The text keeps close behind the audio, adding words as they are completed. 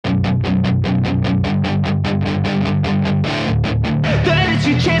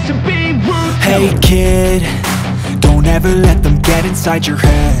Hey kid, don't ever let them get inside your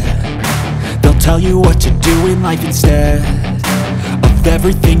head. They'll tell you what to do in life instead of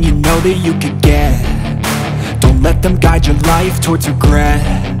everything you know that you could get. Don't let them guide your life towards regret.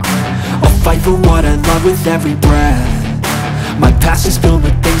 I'll fight for what I love with every breath. My past is filled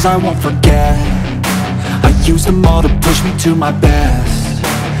with things I won't forget. I use them all to push me to my best.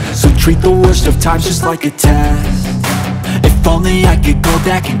 So treat the worst of times just like a test. If only I could go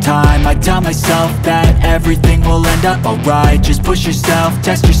back in time, I'd tell myself that everything will end up alright. Just push yourself,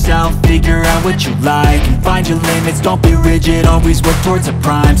 test yourself, figure out what you like, and find your limits, don't be rigid, always work towards a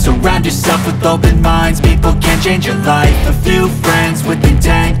prime. Surround yourself with open minds, people can change your life. A few friends with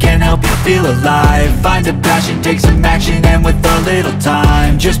intent can help you feel alive. Find a passion, take some action, and with a little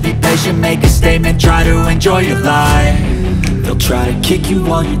time, just be patient, make a statement, try to enjoy your life. They'll try to kick you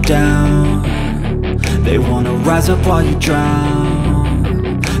while you're down. They wanna rise up while you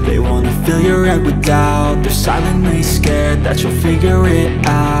drown. They wanna fill your head with doubt. They're silently scared that you'll figure it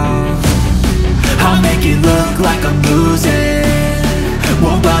out. I'll make it look like I'm losing,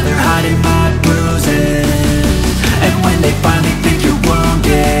 won't bother hiding my bruises. And when they finally think you're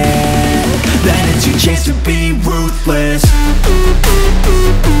wounded, then it's your chance to be ruthless.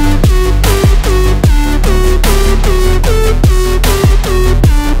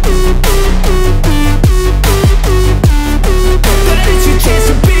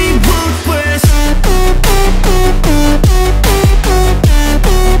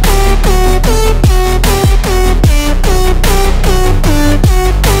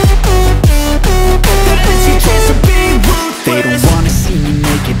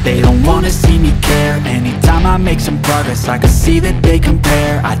 Make some progress, I can see that they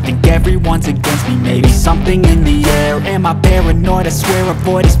compare. I think everyone's against me, maybe something in the air. Am I paranoid? I swear a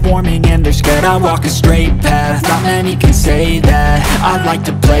void is forming and they're scared. I walk a straight path, not many can say that. I like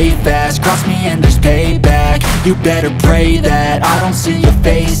to play fast, cross me and there's payback. You better pray that I don't see your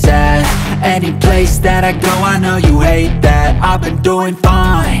face at any place that I go. I know you hate that. I've been doing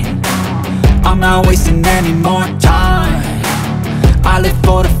fine, I'm not wasting any more time. I live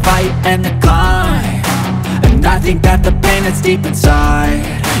for the fight and the climb, and I think that the pain that's deep inside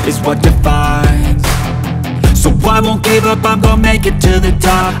is what defines. So I won't give up, I'm gonna make it to the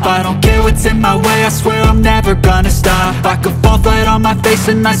top. I don't care what's in my way, I swear I'm never gonna stop. I could fall flat on my face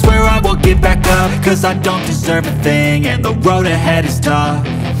and I swear I will get back up, cause I don't deserve a thing and the road ahead is tough.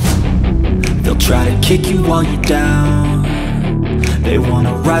 They'll try to kick you while you're down. They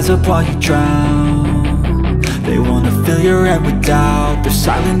wanna rise up while you drown. They wanna fill your head with doubt. They're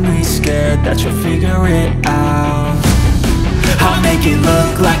silently scared that you'll figure it out. I'll make it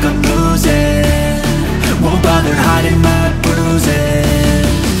look like I'm losing, won't bother hiding my bruises.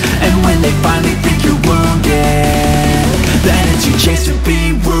 And when they finally think you're wounded, then it's your chance to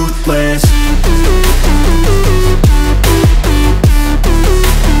be ruthless.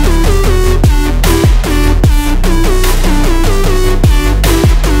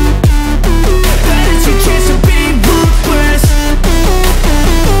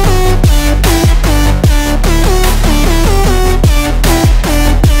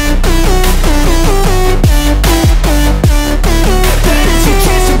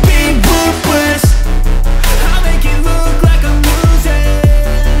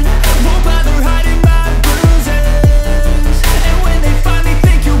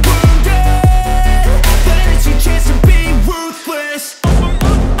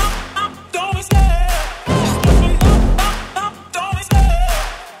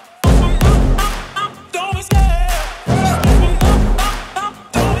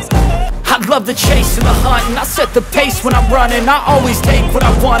 Love the chase and the hunt, and I set the pace when I'm running. I always take what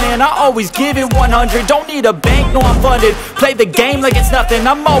I want and I always give it 100. Don't need a bank, no I'm funded. Play the game like it's nothing,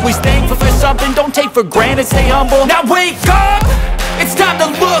 I'm always thankful for something. Don't take for granted, stay humble. Now wake up, it's time to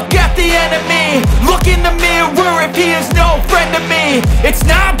look at the enemy. Look in the mirror if he is no friend to me. It's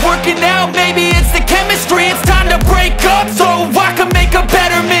not working out, maybe it's the chemistry. It's time to break up so I can make a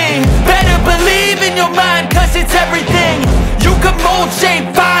better me. Better believe in your mind, cause it's everything. You can mold,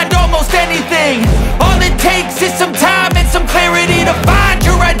 shape, find almost anything. All it takes is some time and some clarity to find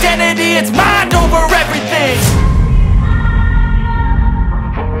your identity. It's mind over everything.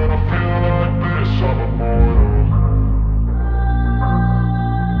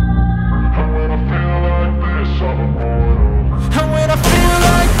 And when I feel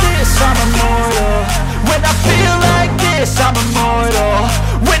like this, I'm immortal. When I feel like this, I'm immortal.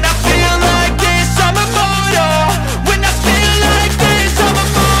 When I feel like this, I'm immortal. When I feel like this, I'm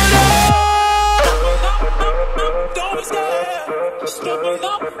immortal. Don't be scared. Step it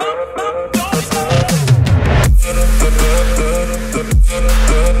up, don't be scared.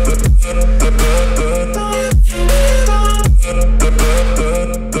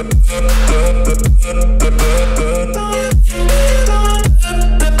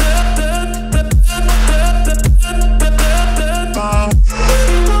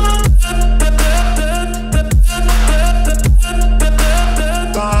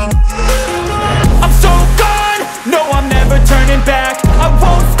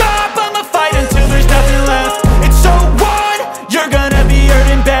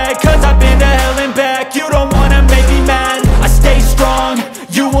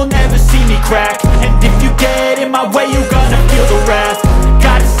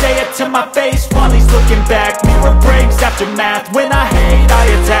 right to my face while he's looking back. Mirror breaks after math. When I hate, I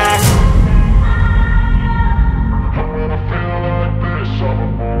attack. And when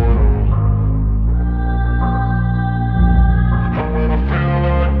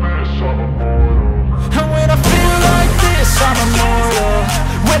I feel like this, I'm immortal.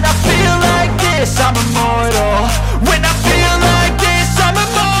 When I feel like this, I'm immortal. When I feel like this, I'm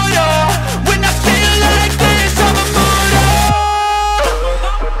immortal. When I feel like this, I'm immortal.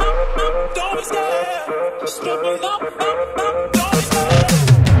 Don't be scared. Just let me know. Don't be scared.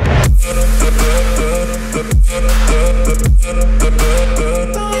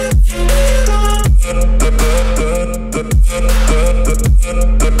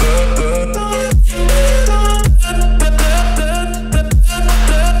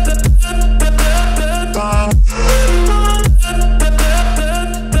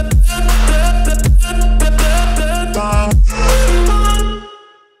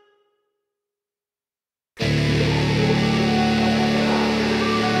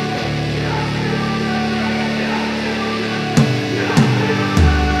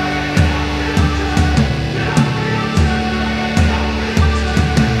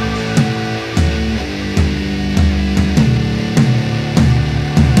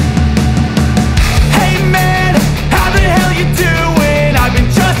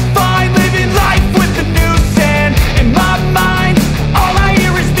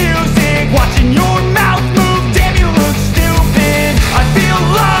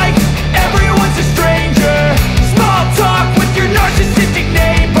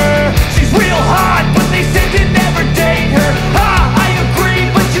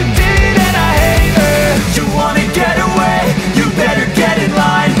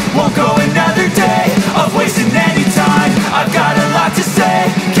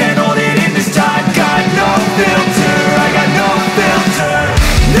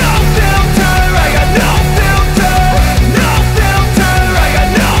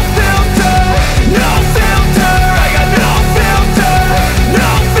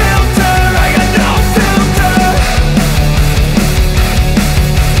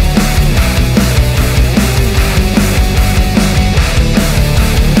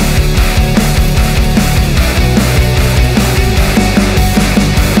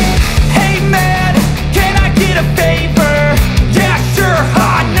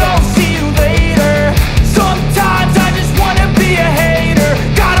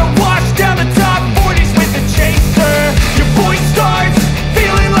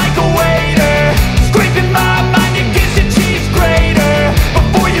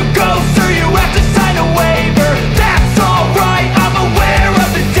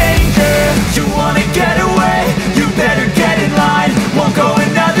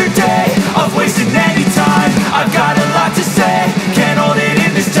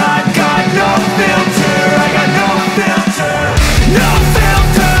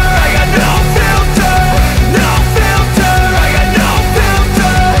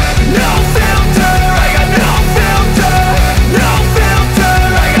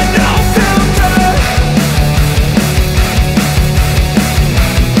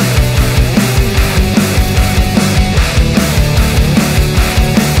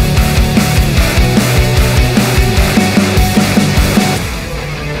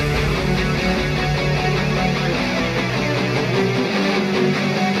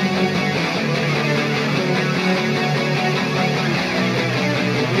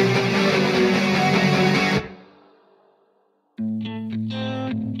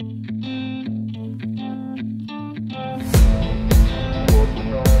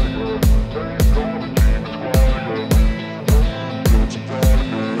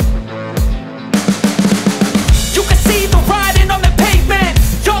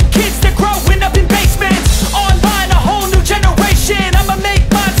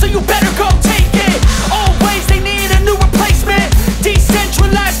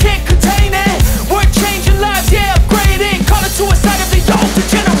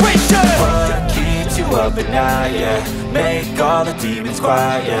 all the demons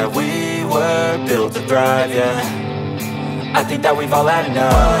quiet, yeah. We were built to thrive, yeah. I think that we've all had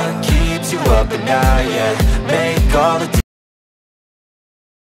enough. What keeps you up at night, yeah. Make all the